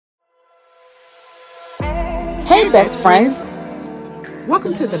Hey, best friends.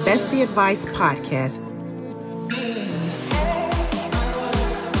 Welcome to the Bestie Advice Podcast.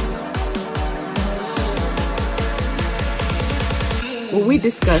 Where we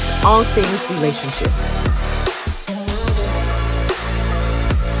discuss all things relationships.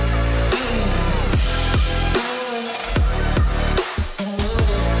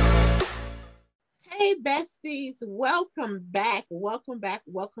 Hey, besties. Welcome back to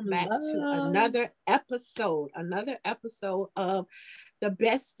another episode of the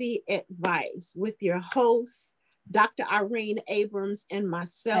Bestie Advice with your host, Dr. Irene Abrams, and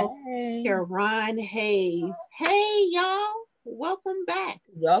myself, Caroline Hayes. Hey, y'all. Welcome back.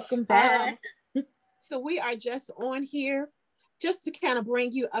 So we are just on here just to kind of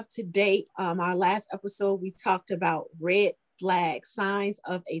bring you up to date. Our last episode, we talked about red flag signs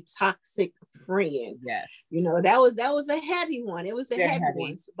of a toxic friend. Yes. You know, that was a heavy one. It was a heavy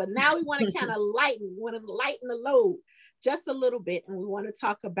one. But now we want to kind of lighten the load just a little bit. And we want to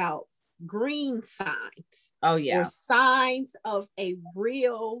talk about green signs. Oh, yeah. Or signs of a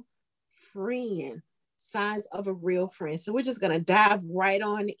real friend. Signs of a real friend. So we're just going to dive right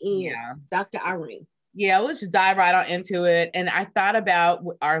on in. Yeah. Dr. Irene. Yeah, let's just dive right on into it. And I thought about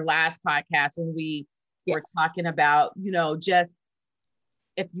our last podcast when we were talking about, you know, just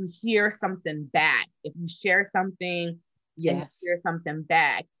if you hear something back, if you share something and you hear something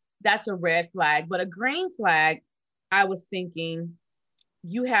back, that's a red flag. But a green flag, I was thinking,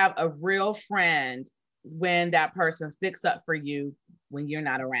 you have a real friend when that person sticks up for you when you're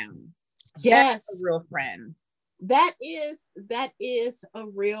not around. Yes. That's a real friend. That is a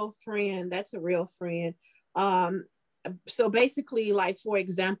real friend. That's a real friend. So basically, like, for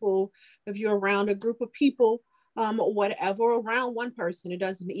example, if you're around a group of people, or whatever, around one person, it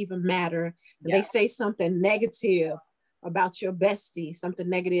doesn't even matter. Yeah. They say something negative about your bestie, something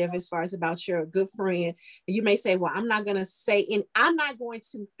negative as far as about your good friend. And you may say, well, I'm not going to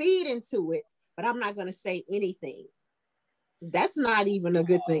feed into it, but I'm not going to say anything. That's not even a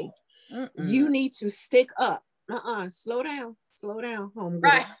good thing. You need to stick up. Slow down, homegirl.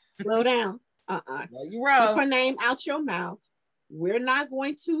 Right. Slow down. You're wrong. Keep her name out your mouth. We're not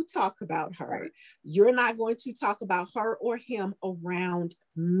going to talk about her. Right. You're not going to talk about her or him around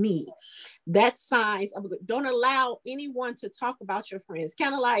me. That's signs of, don't allow anyone to talk about your friends.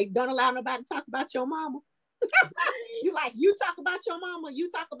 Kind of like, don't allow nobody to talk about your mama. You talk about your mama, you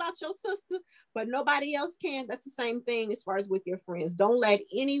talk about your sister, but nobody else can. That's the same thing as far as with your friends. Don't let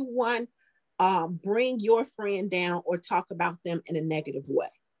anyone bring your friend down or talk about them in a negative way.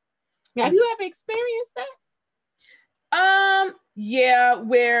 Have you ever experienced that? Yeah,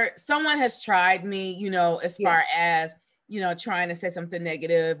 where someone has tried me, you know, as far as, you know, trying to say something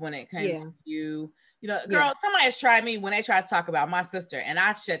negative when it comes to you. You know, girl, somebody has tried me when they try to talk about my sister, and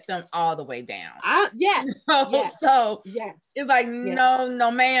I shut them all the way down. So it's like,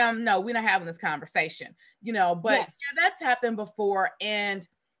 no, ma'am, no, we're not having this conversation, you know, but that's happened before. And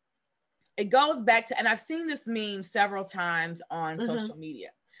it goes back to, and I've seen this meme several times on social media.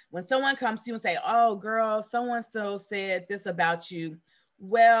 When someone comes to you and say, oh, girl, so-and-so said this about you.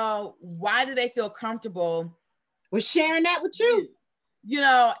 Well, why do they feel comfortable with sharing that with you? You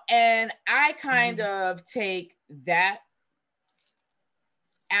know, and I kind of take that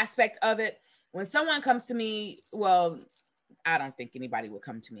aspect of it. When someone comes to me, well, I don't think anybody would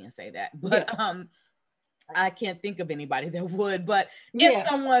come to me and say that, but I can't think of anybody that would. But if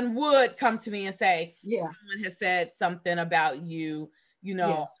someone would come to me and say, someone has said something about you, you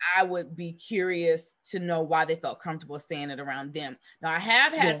know, I would be curious to know why they felt comfortable saying it around them. Now, I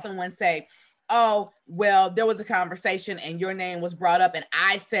have had someone say, oh, well, there was a conversation and your name was brought up and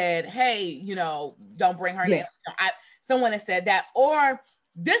I said, hey, you know, don't bring her name. Someone has said that. Or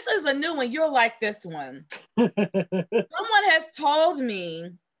this is a new one. You'll like this one. Someone has told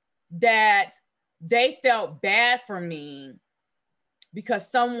me that they felt bad for me because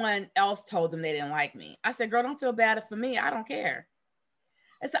someone else told them they didn't like me. I said, girl, don't feel bad for me. I don't care.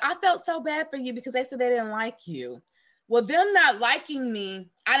 And so I felt so bad for you because they said they didn't like you. Well, them not liking me,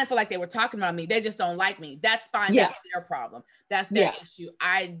 I didn't feel like they were talking about me. They just don't like me. That's fine. That's their problem. That's their issue.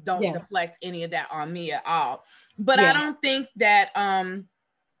 I don't deflect any of that on me at all. But I don't think that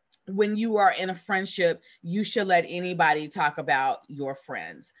when you are in a friendship, you should let anybody talk about your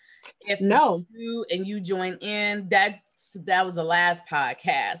friends. If you join in, that was the last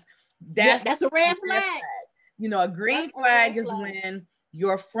podcast. That's a red flag. You know, a green flag is when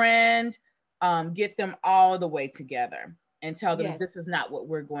your friend, get them all the way together and tell them this is not what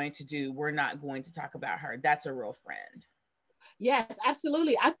we're going to do. We're not going to talk about her. That's a real friend. Yes,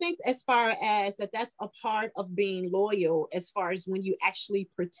 absolutely. I think as far as that's a part of being loyal, as far as when you actually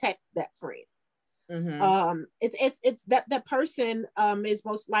protect that friend. It's that person is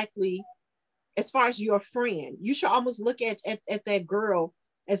most likely, as far as your friend, you should almost look at that girl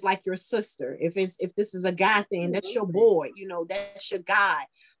as like your sister. If this is a guy thing, that's your boy, that's your guy,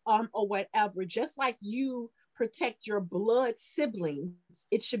 or whatever. Just like you protect your blood siblings,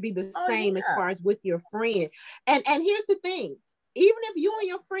 it should be the same as far as with your friend. And here's the thing, even if you and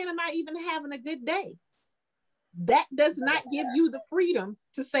your friend are not even having a good day, that does not give you the freedom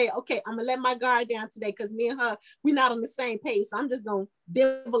to say, okay, I'm gonna let my guard down today because me and her, we're not on the same page. So I'm just gonna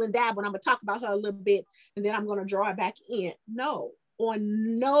dibble and dabble and I'm gonna talk about her a little bit and then I'm gonna draw it back in. No,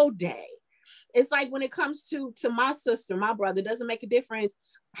 on no day. It's like when it comes to my sister, my brother, it doesn't make a difference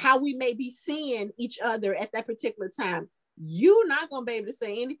how we may be seeing each other at that particular time. You're not gonna be able to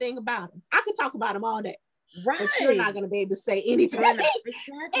say anything about them. I could talk about them all day. Right. But you're not going to be able to say anything.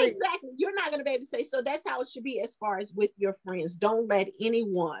 Exactly. You're not going to be able to say. So that's how it should be as far as with your friends. Don't let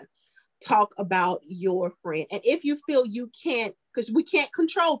anyone talk about your friend. And if you feel you can't, because we can't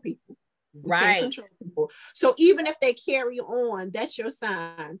control people. We can't control people. So even if they carry on, that's your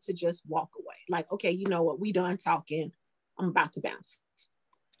sign to just walk away. Like, okay, you know what? We done talking. I'm about to bounce.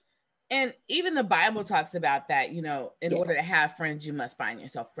 And even the Bible talks about that, in order to have friends, you must find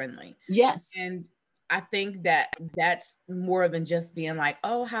yourself friendly. Yes. And I think that's more than just being like,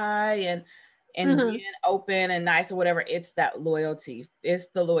 oh, hi, and being open and nice or whatever. It's that loyalty. It's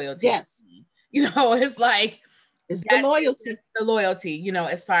the loyalty. Yes. It's like, it's the loyalty. It's the loyalty,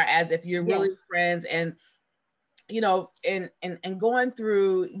 as far as if you're really friends and, and going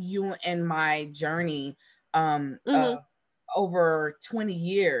through you and my journey over 20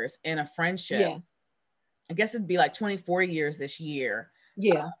 years in a friendship. Yes. I guess it'd be like 24 years this year.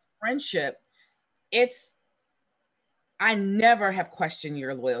 Yeah. Friendship. I never have questioned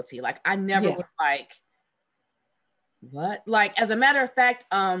your loyalty. Like I never was like, what? Like, as a matter of fact,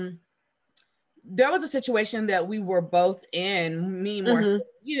 there was a situation that we were both in, me more than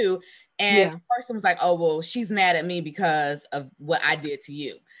you. And the person was like, oh, well, she's mad at me because of what I did to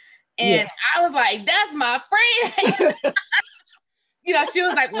you. And I was like, that's my friend. She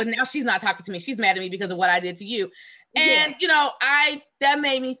was like, well, now she's not talking to me. She's mad at me because of what I did to you. And, that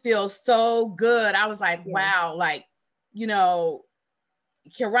made me feel so good. I was like, wow, like, Kiran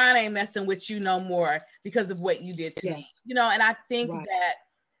ain't messing with you no more because of what you did to me. And I think that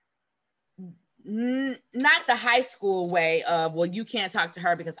not the high school way of, well, you can't talk to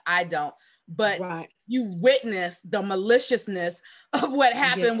her because I don't, but you witnessed the maliciousness of what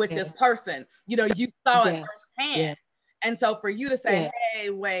happened with this person. You saw it firsthand. And so for you to say,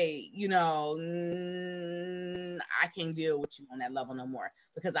 hey, wait, I can't deal with you on that level no more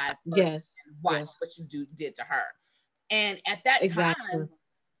because I watched what you did to her. And at that time,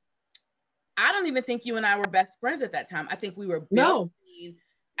 I don't even think you and I were best friends at that time. I think we were building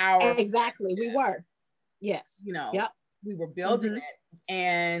our friendship. We were. Yes. We were building it,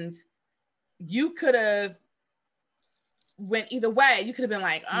 and you could have went either way. You could have been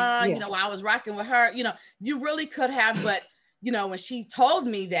like, I was rocking with her. You really could have, but when she told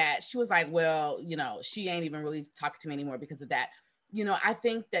me that, she was like, well, she ain't even really talking to me anymore because of that. I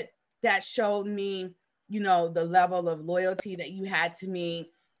think that showed me, the level of loyalty that you had to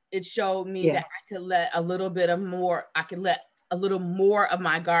me. It showed me that I could let a little more of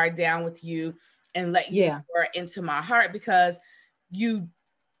my guard down with you and let you more into my heart because you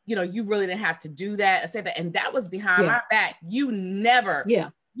really didn't have to do that. I said that, and that was behind my back. You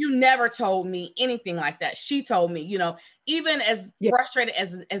never told me anything like that. She told me, even as frustrated,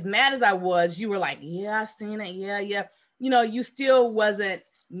 as mad as I was, you were like, yeah, I seen it. Yeah. You still wasn't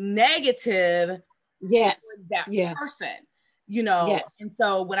negative towards that person, And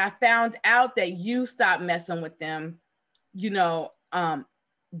so when I found out that you stopped messing with them,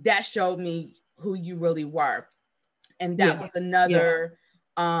 that showed me who you really were. And that was another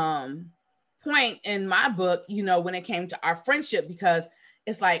point in my book, when it came to our friendship, because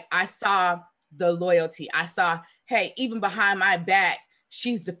it's like, I saw the loyalty. I saw, hey, even behind my back,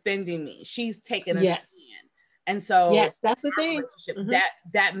 she's defending me. She's taking a stand. And so that's the thing.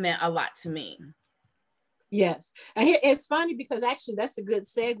 That meant a lot to me. Yes. And it's funny because actually that's a good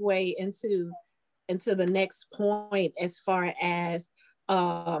segue into the next point as far as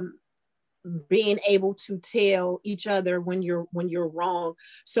being able to tell each other when you're wrong.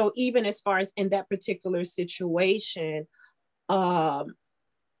 So even as far as in that particular situation, I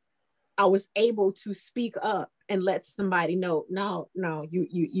was able to speak up and let somebody know, no,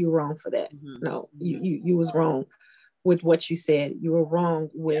 you wrong for that. No, you was wrong with what you said. You were wrong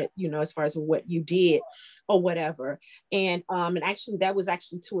with, as far as what you did or whatever. And actually that was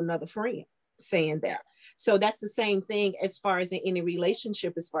actually to another friend saying that. So that's the same thing as far as in any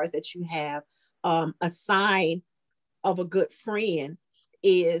relationship, as far as that you have, a sign of a good friend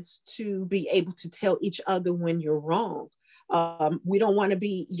is to be able to tell each other when you're wrong. We don't want to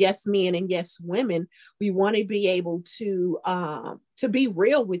be yes men and yes women. We want to be able to be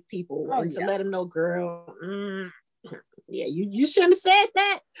real with people and to let them know, girl, yeah, you shouldn't have said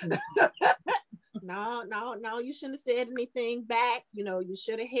that. No, you shouldn't have said anything back. You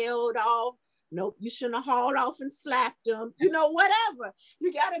should have held off. Nope, you shouldn't have hauled off and slapped them. Whatever.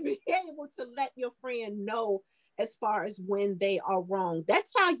 You got to be able to let your friend know as far as when they are wrong.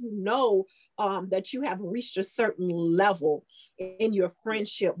 That's how you know that you have reached a certain level in your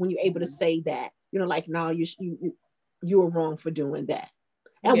friendship, when you're able to say that, like, no, you were wrong for doing that.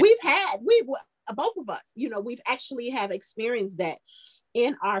 And we both of us, we've actually have experienced that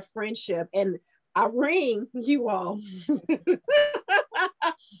in our friendship. And Irene, you all,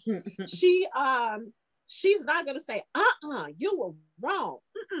 she's not going to say, you were wrong.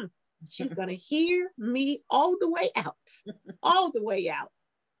 Mm-mm. She's going to hear me all the way out, all the way out.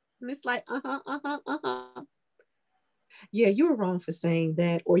 And it's like, yeah, you were wrong for saying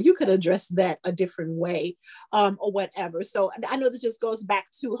that, or you could address that a different way, or whatever. So I know this just goes back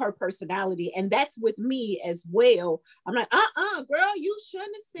to her personality, and that's with me as well. I'm like, girl, you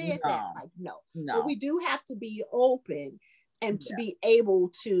shouldn't have said that. Like, no. But we do have to be open and to be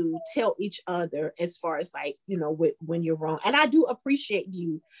able to tell each other as far as, like, when you're wrong. And I do appreciate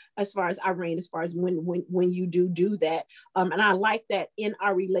you as far as Irene, as far as when you do that. And I like that in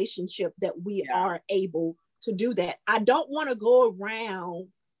our relationship that we are able to do that. I don't want to go around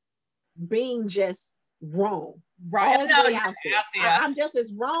being just wrong. Right. All the way out there. I'm just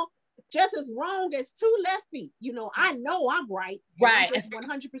as wrong as two left feet. I know I'm right. Right. I'm just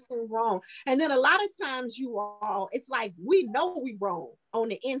 100% wrong. And then a lot of times it's like, we know we wrong on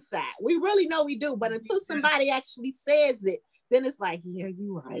the inside. We really know we do. But until somebody actually says it, then it's like, yeah,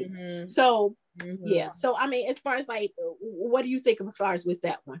 you're right. Mm-hmm. So, yeah. So, I mean, as far as, like, what do you think as far as with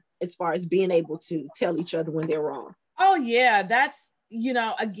that one, as far as being able to tell each other when they're wrong? Oh, yeah. That's,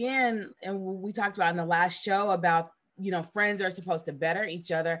 again, and we talked about in the last show about, friends are supposed to better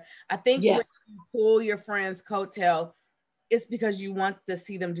each other. I think when you pull your friend's coattail, it's because you want to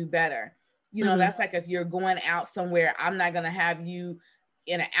see them do better. That's like, if you're going out somewhere, I'm not going to have you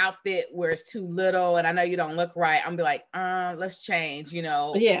in an outfit where it's too little and I know you don't look right. I'm be like, let's change,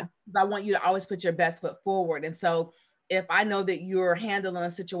 Yeah. I want you to always put your best foot forward. And so if I know that you're handling a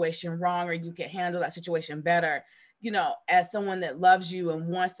situation wrong, or you can handle that situation better, as someone that loves you and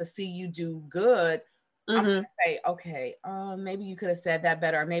wants to see you do good, I'm going to say, okay, maybe you could have said that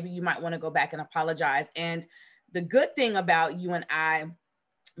better. Or maybe you might want to go back and apologize. And the good thing about you and I,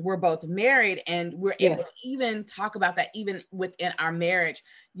 we're both married, and we're able to even talk about that even within our marriage.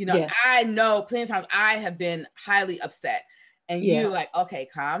 I know plenty of times I have been highly upset, and you like, okay,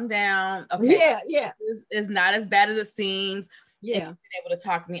 calm down. Okay. It's not as bad as it seems. Yeah. And you've been able to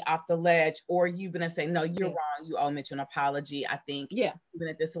talk me off the ledge, or you've been to say, no, you're wrong. You owe me an apology. I think doing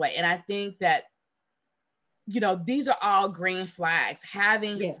it this way. And I think that, these are all green flags.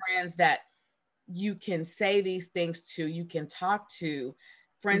 Having friends that you can say these things to, you can talk to,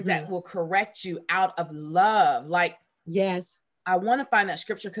 friends that will correct you out of love. Like, I want to find that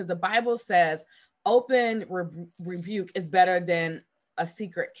scripture, because the Bible says open rebuke is better than a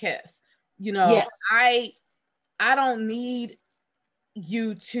secret kiss. I don't need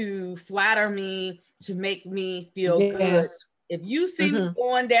you to flatter me to make me feel good. If you see me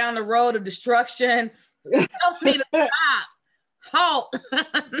going down the road of destruction, tell me to stop. Halt.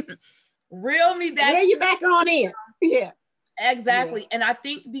 Reel me back. Reel you back on in. Yeah. Exactly. And I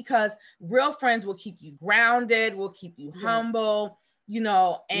think because real friends will keep you grounded, will keep you humble,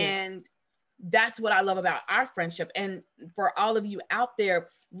 and that's what I love about our friendship. And for all of you out there,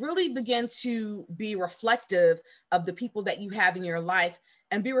 really begin to be reflective of the people that you have in your life,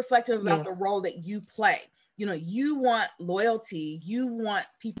 and be reflective about the role that you play. You want loyalty. You want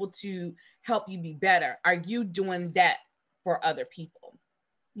people to help you be better. Are you doing that for other people?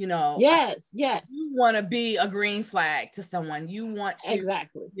 Yes. You want to be a green flag to someone. You want to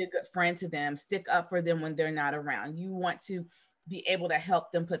be a good friend to them, stick up for them when they're not around. You want to be able to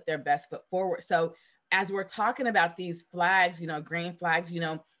help them put their best foot forward. So as we're talking about these flags, green flags,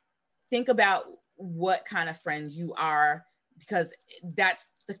 think about what kind of friend you are, because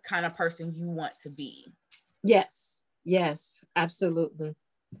that's the kind of person you want to be. Yes, absolutely.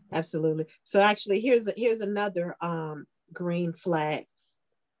 So actually, here's another green flag,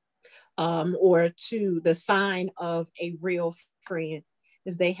 or two, the sign of a real friend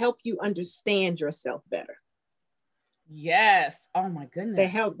is they help you understand yourself better. Yes. Oh my goodness.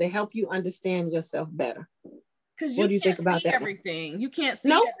 They help you understand yourself better. Because What you do you think can't about see that one? everything. You can't see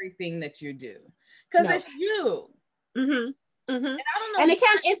No. everything that you do because No. it's you. Mm-hmm. Mm-hmm. And I don't know. And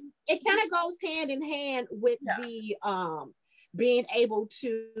it kind of goes hand in hand with the being able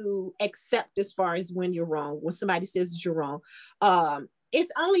to accept as far as when you're wrong, when somebody says that you're wrong.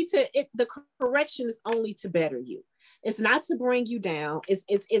 It's only the correction is only to better you. It's not to bring you down. It's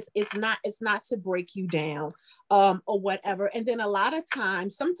not to break you down, or whatever. And then a lot of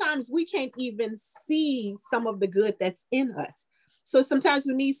times, sometimes we can't even see some of the good that's in us. So sometimes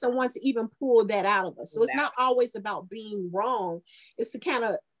we need someone to even pull that out of us. So it's not always about being wrong. It's to kind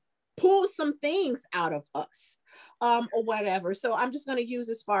of pull some things out of us, or whatever. So I'm just going to use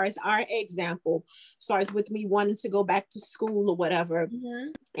as far as our example, as far as with me wanting to go back to school or whatever.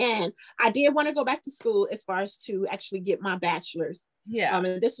 Mm-hmm. And I did want to go back to school as far as to actually get my bachelor's. Yeah.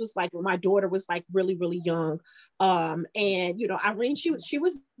 And this was like when my daughter was like really, really young. And you know, Irene, she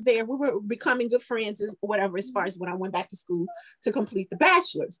was there. We were becoming good friends or whatever, as far as when I went back to school to complete the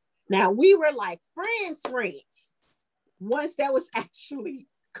bachelor's. Now we were like friends once that was actually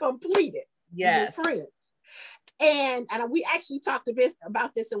completed. Yes. We were friends. And we actually talked a bit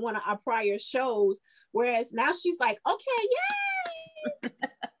about this in one of our prior shows, whereas now she's like, okay, yay.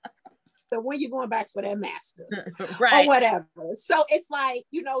 So when you going back for that master's, right, or whatever. So it's like,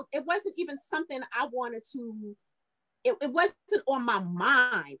 you know, it wasn't even something I wanted to, it wasn't on my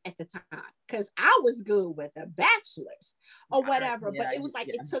mind at the time because I was good with a bachelor's or whatever. But it was like,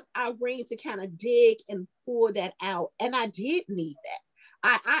 it took Irene to kind of dig and pull that out. And I did need that.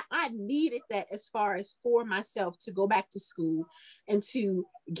 I needed that as far as for myself to go back to school and to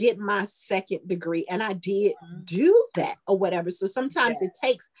get my second degree. And I did do that or whatever. So sometimes it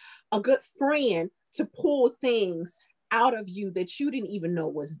takes a good friend to pull things out of you that you didn't even know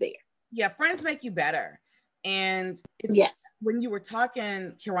was there. Yeah, friends make you better. And it's when you were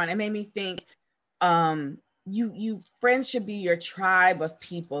talking, Kiran, it made me think, you friends should be your tribe of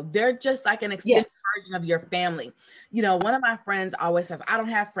people. They're just like an extended version of your family. You know, one of my friends always says, I don't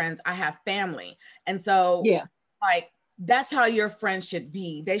have friends, I have family. And so like that's how your friends should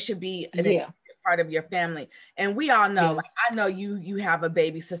be. They should be an extended part of your family. And we all know, like, I know you have a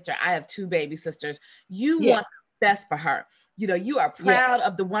baby sister. I have 2 baby sisters. You want the best for her. You know, you are proud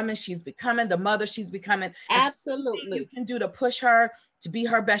of the woman she's becoming, the mother she's becoming. Absolutely. You can do to push her to be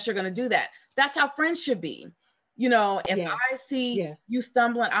her best, you're going to do that. That's how friends should be. You know, if I see you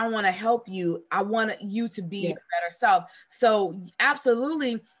stumbling, I want to help you. I want you to be a better self. So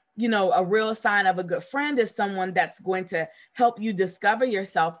absolutely, you know, a real sign of a good friend is someone that's going to help you discover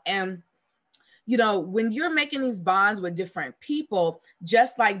yourself. And, you know, when you're making these bonds with different people,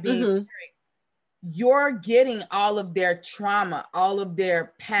 just like being married, you're getting all of their trauma, all of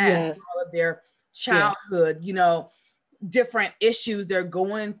their past, all of their childhood, you know, different issues they're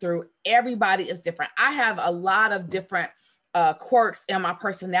going through. Everybody is different. I have a lot of different quirks in my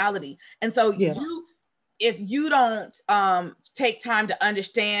personality. And so if you don't take time to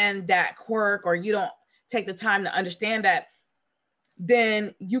understand that quirk, or you don't take the time to understand that,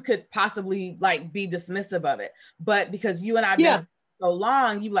 then you could possibly like be dismissive of it. But because you and I've been so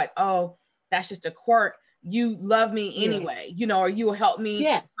long, you like, oh, that's just a quirk. You love me anyway, you know, or you will help me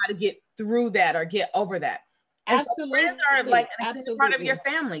try to get through that or get over that. And absolutely. So friends are like an extended part of your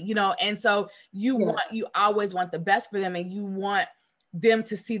family, you know, and so you always want the best for them, and you want them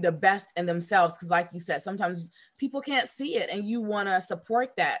to see the best in themselves. Because like you said, sometimes people can't see it, and you want to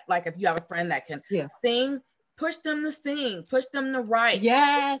support that. Like if you have a friend that can sing, push them to sing, push them to write,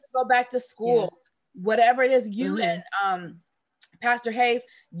 go back to school, whatever it is. You and Pastor Hayes,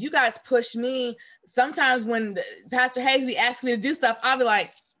 you guys push me. Sometimes when Pastor Hayes be asking me to do stuff, I'll be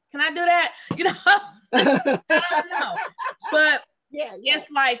like, can I do that? You know, I don't know. But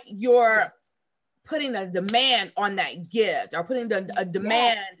it's like you're putting a demand on that gift, or putting a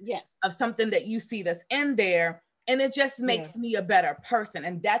demand of something that you see that's in there. And it just makes me a better person.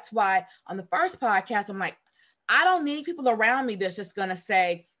 And that's why on the first podcast, I'm like, I don't need people around me that's just going to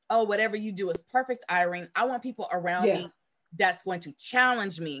say, oh, whatever you do is perfect, Irene. I want people around me that's going to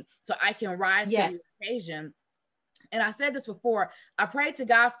challenge me so I can rise to the occasion. And I said this before, I prayed to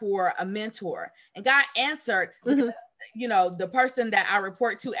God for a mentor, and God answered, because, you know, the person that I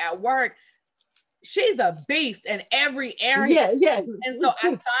report to at work, she's a beast in every area. And so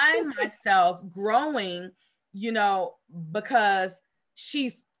I find myself growing, you know, because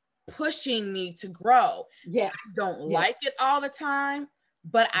she's pushing me to grow. I don't like it all the time,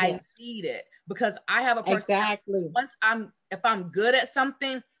 but I need it, because I have a person if I'm good at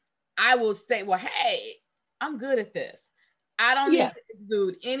something, I will say, well, hey, I'm good at this. I don't need to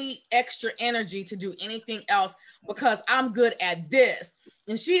exude any extra energy to do anything else, because I'm good at this.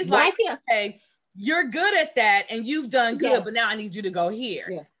 And she's like, okay, you're good at that and you've done good, yes. but now I need you to go here.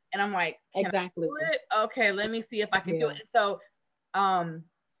 Yeah. And I'm like, exactly. Okay, let me see if I can do it. And so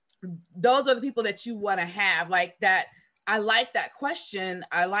those are the people that you want to have, like that. I like that question.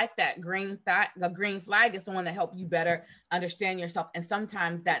 I like that green flag is someone that helps you better understand yourself. And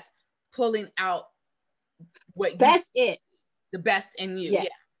sometimes that's pulling out that's it. The best in you. Yes.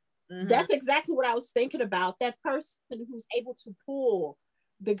 Yeah. Mm-hmm. That's exactly what I was thinking about. That person who's able to pull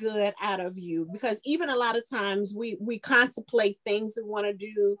the good out of you, because even a lot of times we contemplate things we want to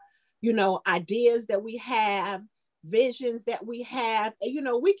do, you know, ideas that we have, visions that we have, and you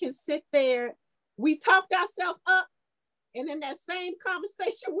know, we can sit there, we talked ourselves up, and in that same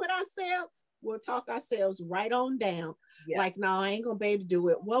conversation with ourselves, we'll talk ourselves right on down. Yes. Like, no, I ain't gonna be able to do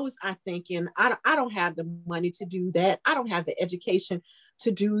it. What was I thinking? I don't have the money to do that. I don't have the education to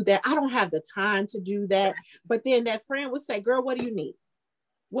do that. I don't have the time to do that. But then that friend would say, girl, what do you need?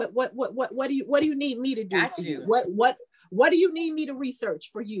 What do you need me to do for you? What do you need me to research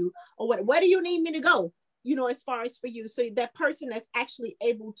for you? Or where do you need me to go? You know, as far as for you. So that person that's actually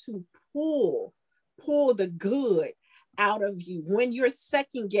able to pull the good out of you when you're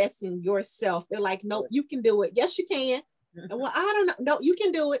second guessing yourself. They're like, no, you can do it. Yes, you can. And well, I don't know. No, you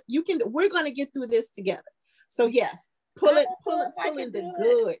can do it. We're going to get through this together. So yes, pulling the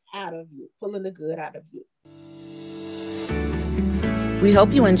good out of you, pulling the good out of you. We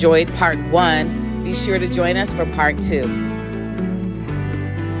hope you enjoyed part 1. Be sure to join us for part 2.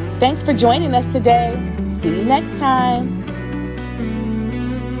 Thanks for joining us today. See you next time.